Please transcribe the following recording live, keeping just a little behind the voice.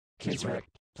CizreK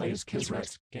plays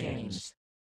CizreKs games.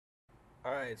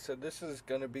 Alright, so this is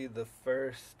going to be the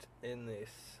first in this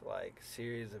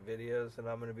series of videos that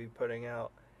I'm going to be putting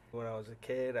out. When I was a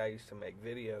kid, I used to make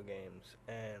video games,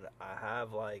 and I have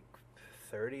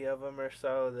 30 of them or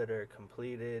so that are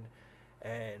completed,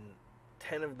 and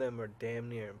 10 of them are damn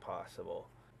near impossible.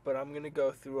 But I'm going to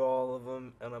go through all of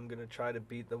them, and I'm going to try to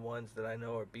beat the ones that I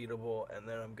know are beatable, and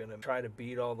then I'm going to try to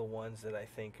beat all the ones that I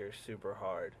think are super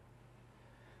hard.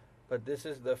 But this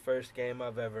is the first game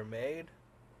I've ever made.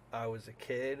 I was a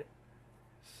kid,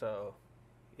 so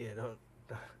yeah,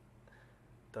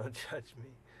 don't judge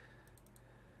me.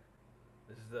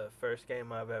 This is the first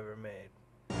game I've ever made.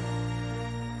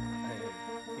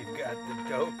 You've got the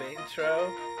dope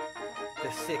intro,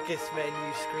 the sickest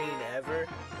menu screen ever,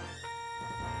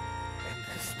 and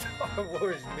the Star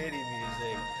Wars MIDI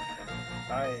music.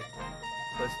 Alright,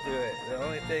 let's do it. The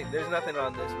only thing, there's nothing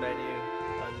on this menu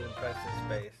other than pressing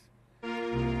space.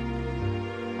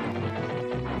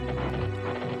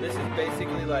 This is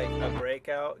basically like a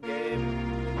breakout game,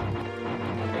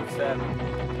 except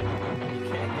you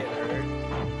can't get hurt.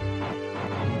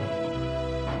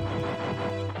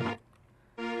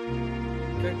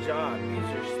 Good job. Use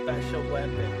your special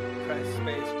weapon. Press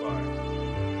spacebar.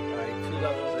 Alright, 2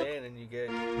 levels in and you get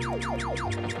this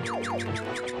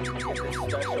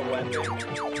special weapon.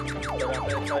 But I'm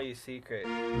going to tell you a secret.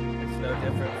 It's no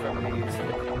different from these.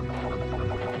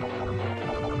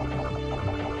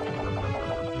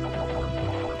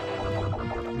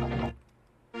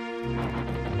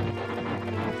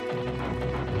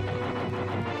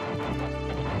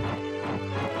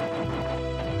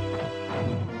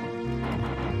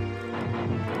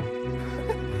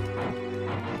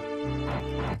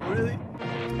 Really? I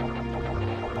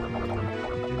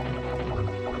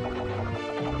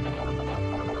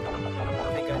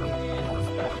think I need to use a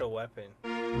special weapon. I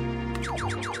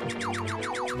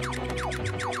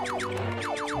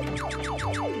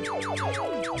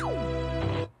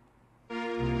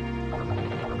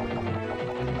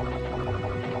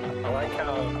like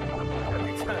how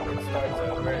every time it starts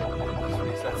over, it just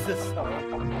resets the song.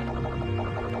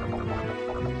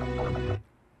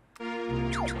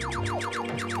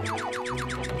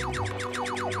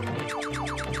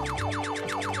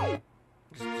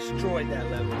 Just destroyed that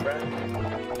level, bruh.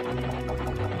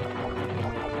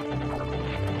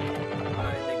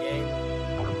 Alright, the game.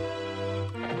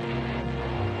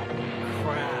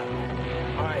 Crap.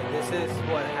 Alright, this is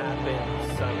what happens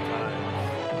sometimes.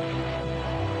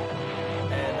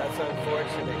 And that's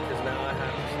unfortunate, because now I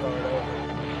have to start over.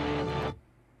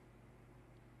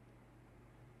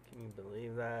 Can you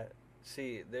believe that?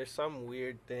 See, there's some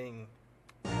weird thing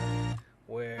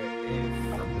where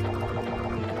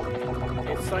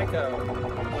if it's like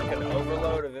an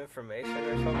overload of information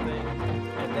or something,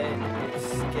 and then it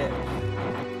skips.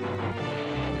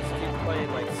 Just keep playing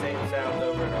the same sounds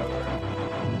over and over.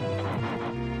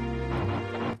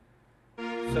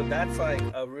 So that's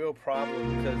a real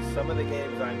problem, because some of the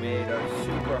games I made are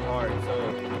super hard. So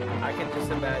I can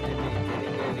just imagine me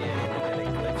getting near the end and then it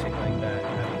glitching like that,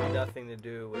 having nothing to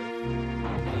do with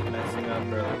me messing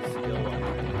up or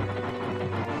skill-wise.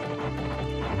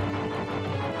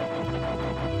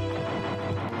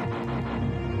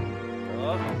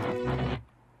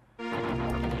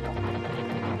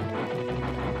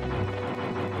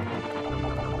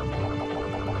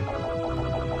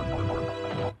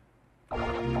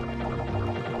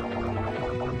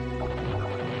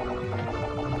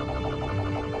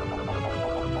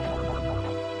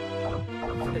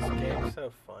 This game's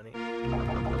so funny.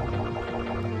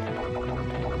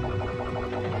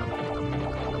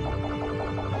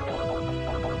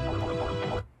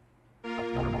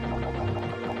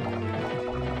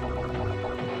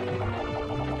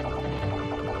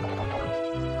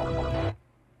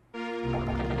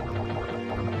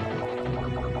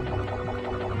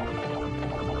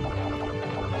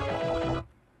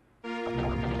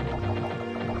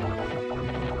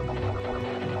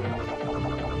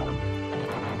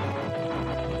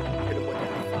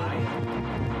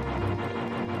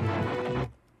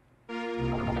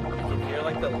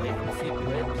 The latency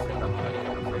blips in the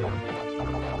audio too.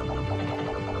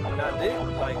 Now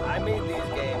I made these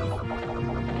games,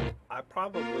 I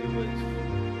probably was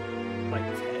 10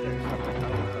 or something, I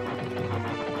don't know.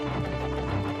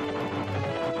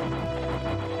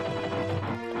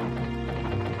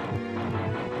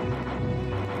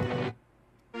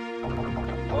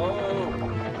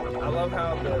 Oh, I love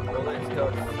how the bullets go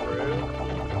through.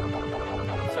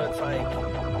 So it's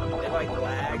it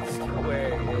lags to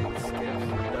where it skips.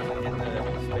 Doesn't hit the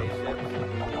spaceship.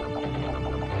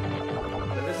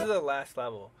 But this is the last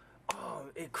level. Oh,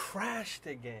 It crashed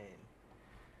again.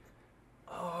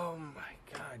 Oh my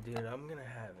god, dude, I'm gonna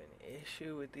have an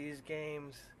issue with these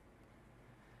games.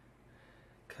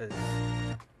 Cause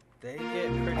they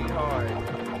get pretty hard.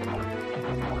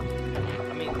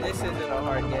 I mean, this isn't a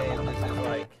hard game. This is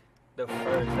like the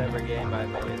first ever game I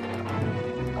made.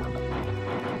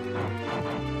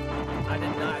 I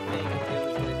did not think it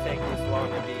was gonna take this long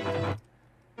to beat.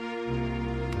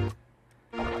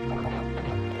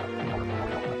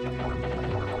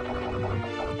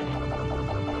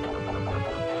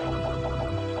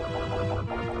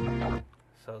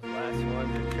 So those last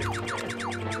ones are tricky.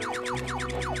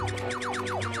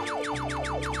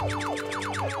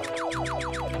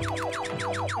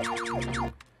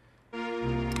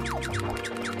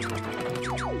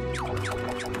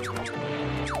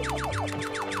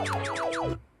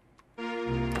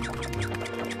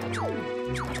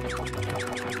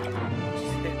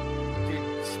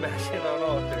 Dude, smashing on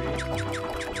all three.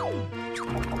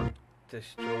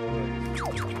 Destroys.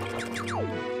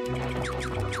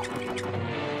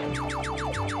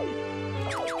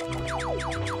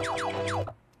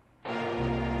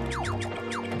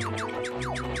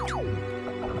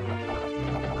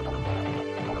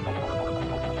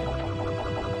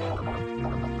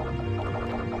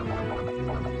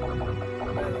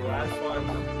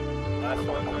 Last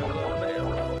ones are a little bit.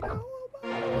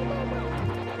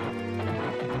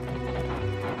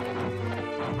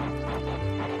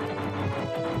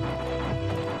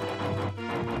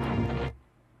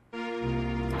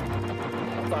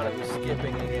 I thought it was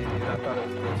skipping again, dude. I thought it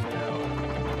was glitching out.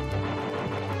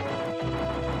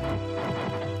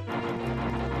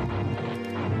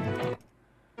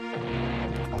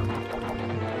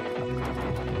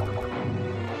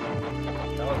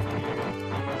 That was weird.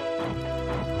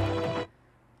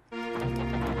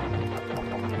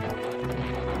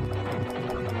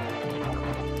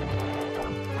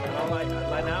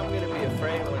 Like now I'm gonna be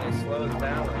afraid when it slows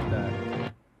down like that.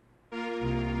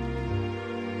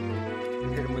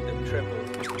 Hit him with them triples.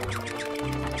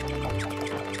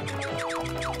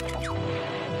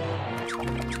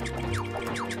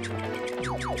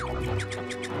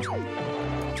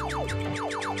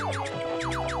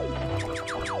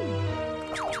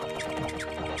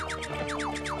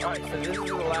 Alright, so this is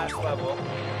the last level.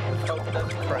 Let's hope it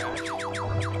doesn't crash.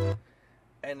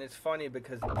 And it's funny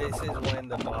because this is when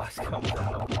the boss comes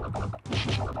out.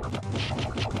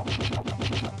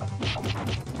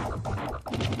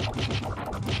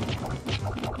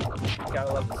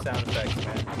 Gotta love the sound effects,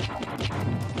 man.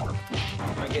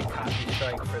 I'm gonna get copy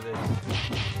strike for this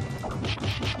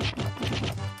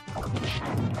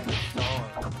song.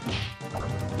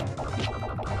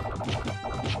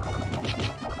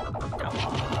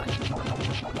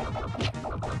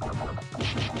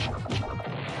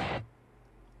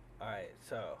 Alright,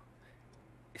 so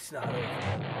it's not over.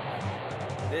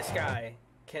 This guy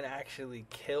can actually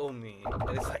kill me.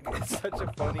 And it's like, it's such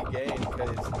a funny game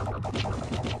because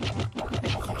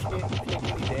you can't take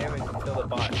any damage until the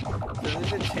boss. So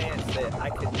there's a chance that I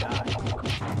could die.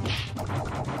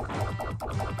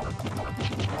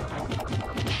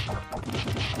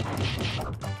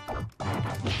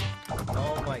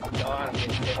 Oh my god, I'm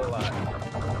getting hit a lot.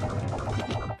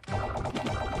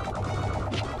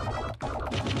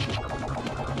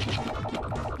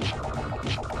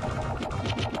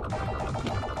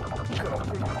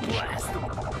 Blast him.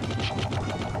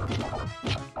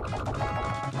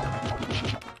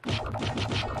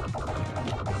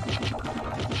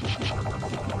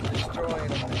 I'm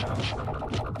destroying him now.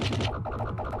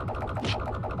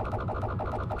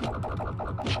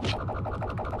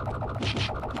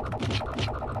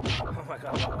 Oh my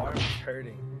god, my arm is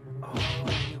hurting. Oh,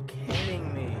 are you kidding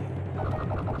me?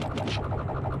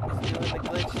 It's doing the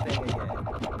glitch thing again.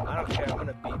 I don't care, I'm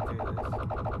gonna beat through this.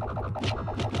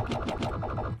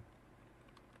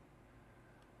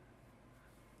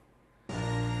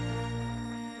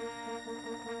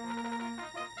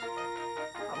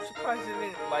 I'm surprised it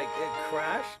didn't, like, it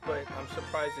crashed, but I'm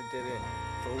surprised it didn't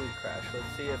fully crash.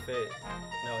 Let's see if it,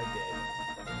 no it did.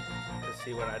 Let's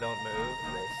see when I don't move,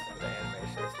 the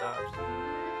animation stops.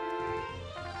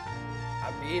 I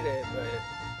beat it, but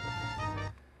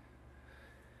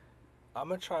I'm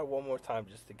gonna try one more time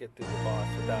just to get through the boss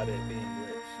without it being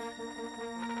glitched.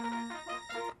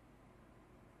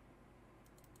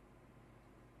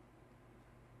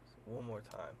 So one more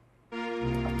time.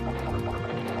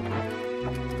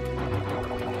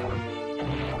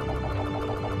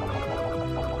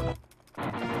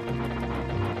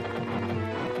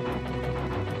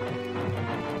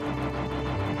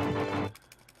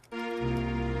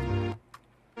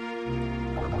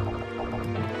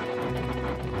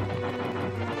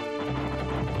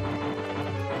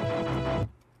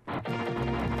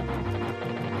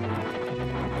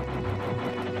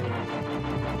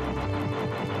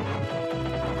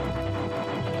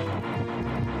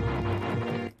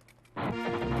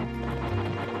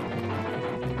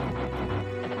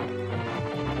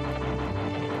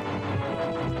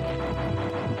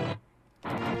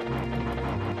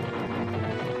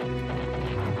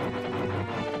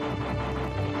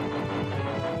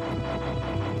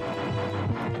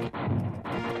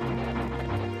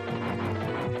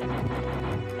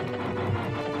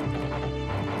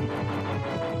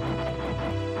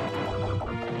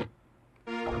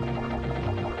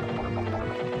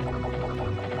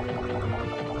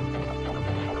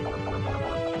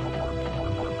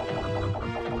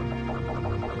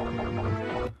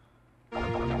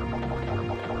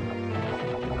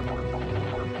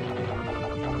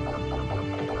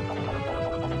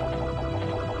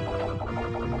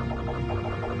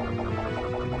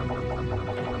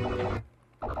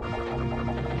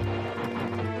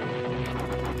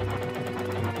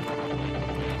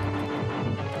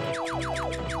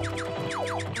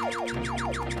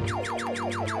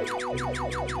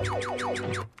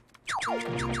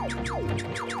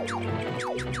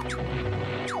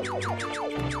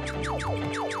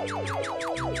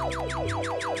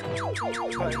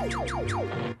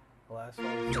 Last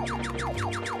one.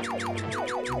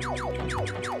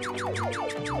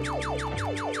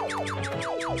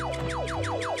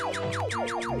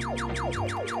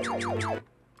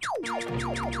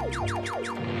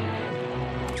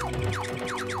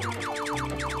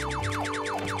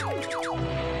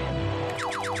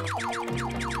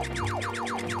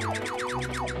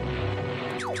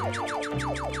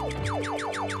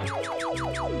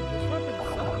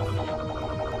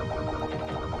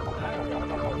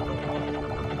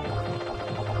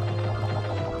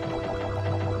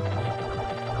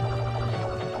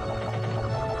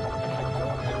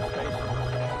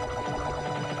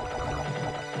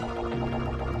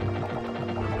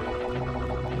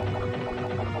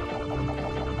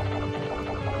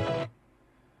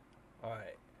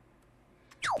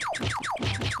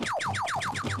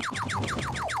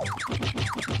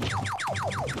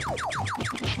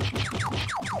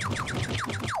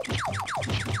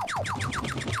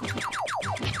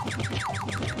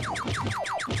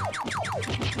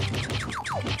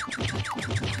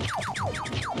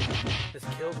 This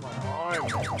killed my arm.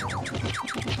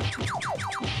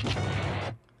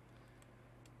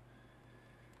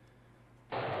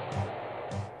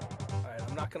 Alright,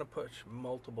 I'm not gonna push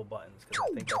multiple buttons because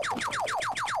I think that's what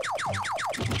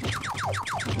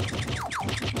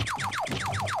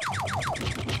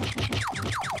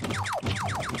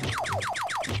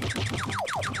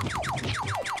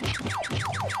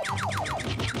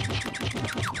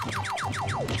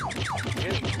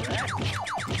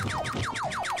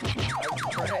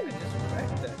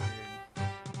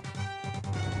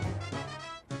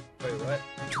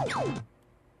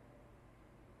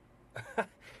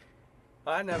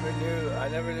I never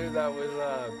knew that was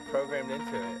programmed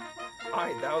into it.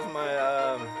 Alright, that was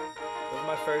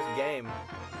my first game.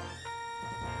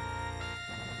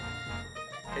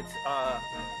 It's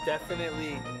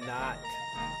definitely not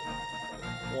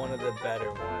one of the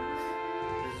better ones.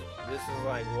 This is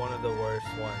like one of the worst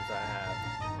ones I have.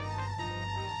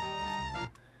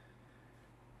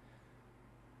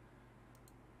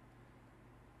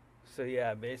 So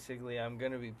yeah, basically I'm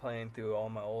going to be playing through all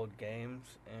my old games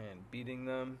and beating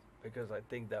them because I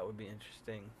think that would be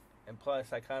interesting. And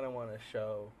plus I kind of want to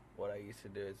show what I used to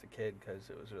do as a kid because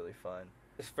it was really fun.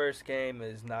 This first game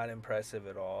is not impressive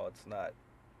at all. It's not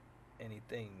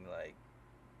anything like...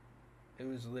 It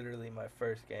was literally my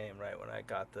first game right when I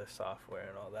got the software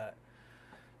and all that.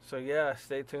 So yeah,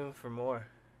 stay tuned for more.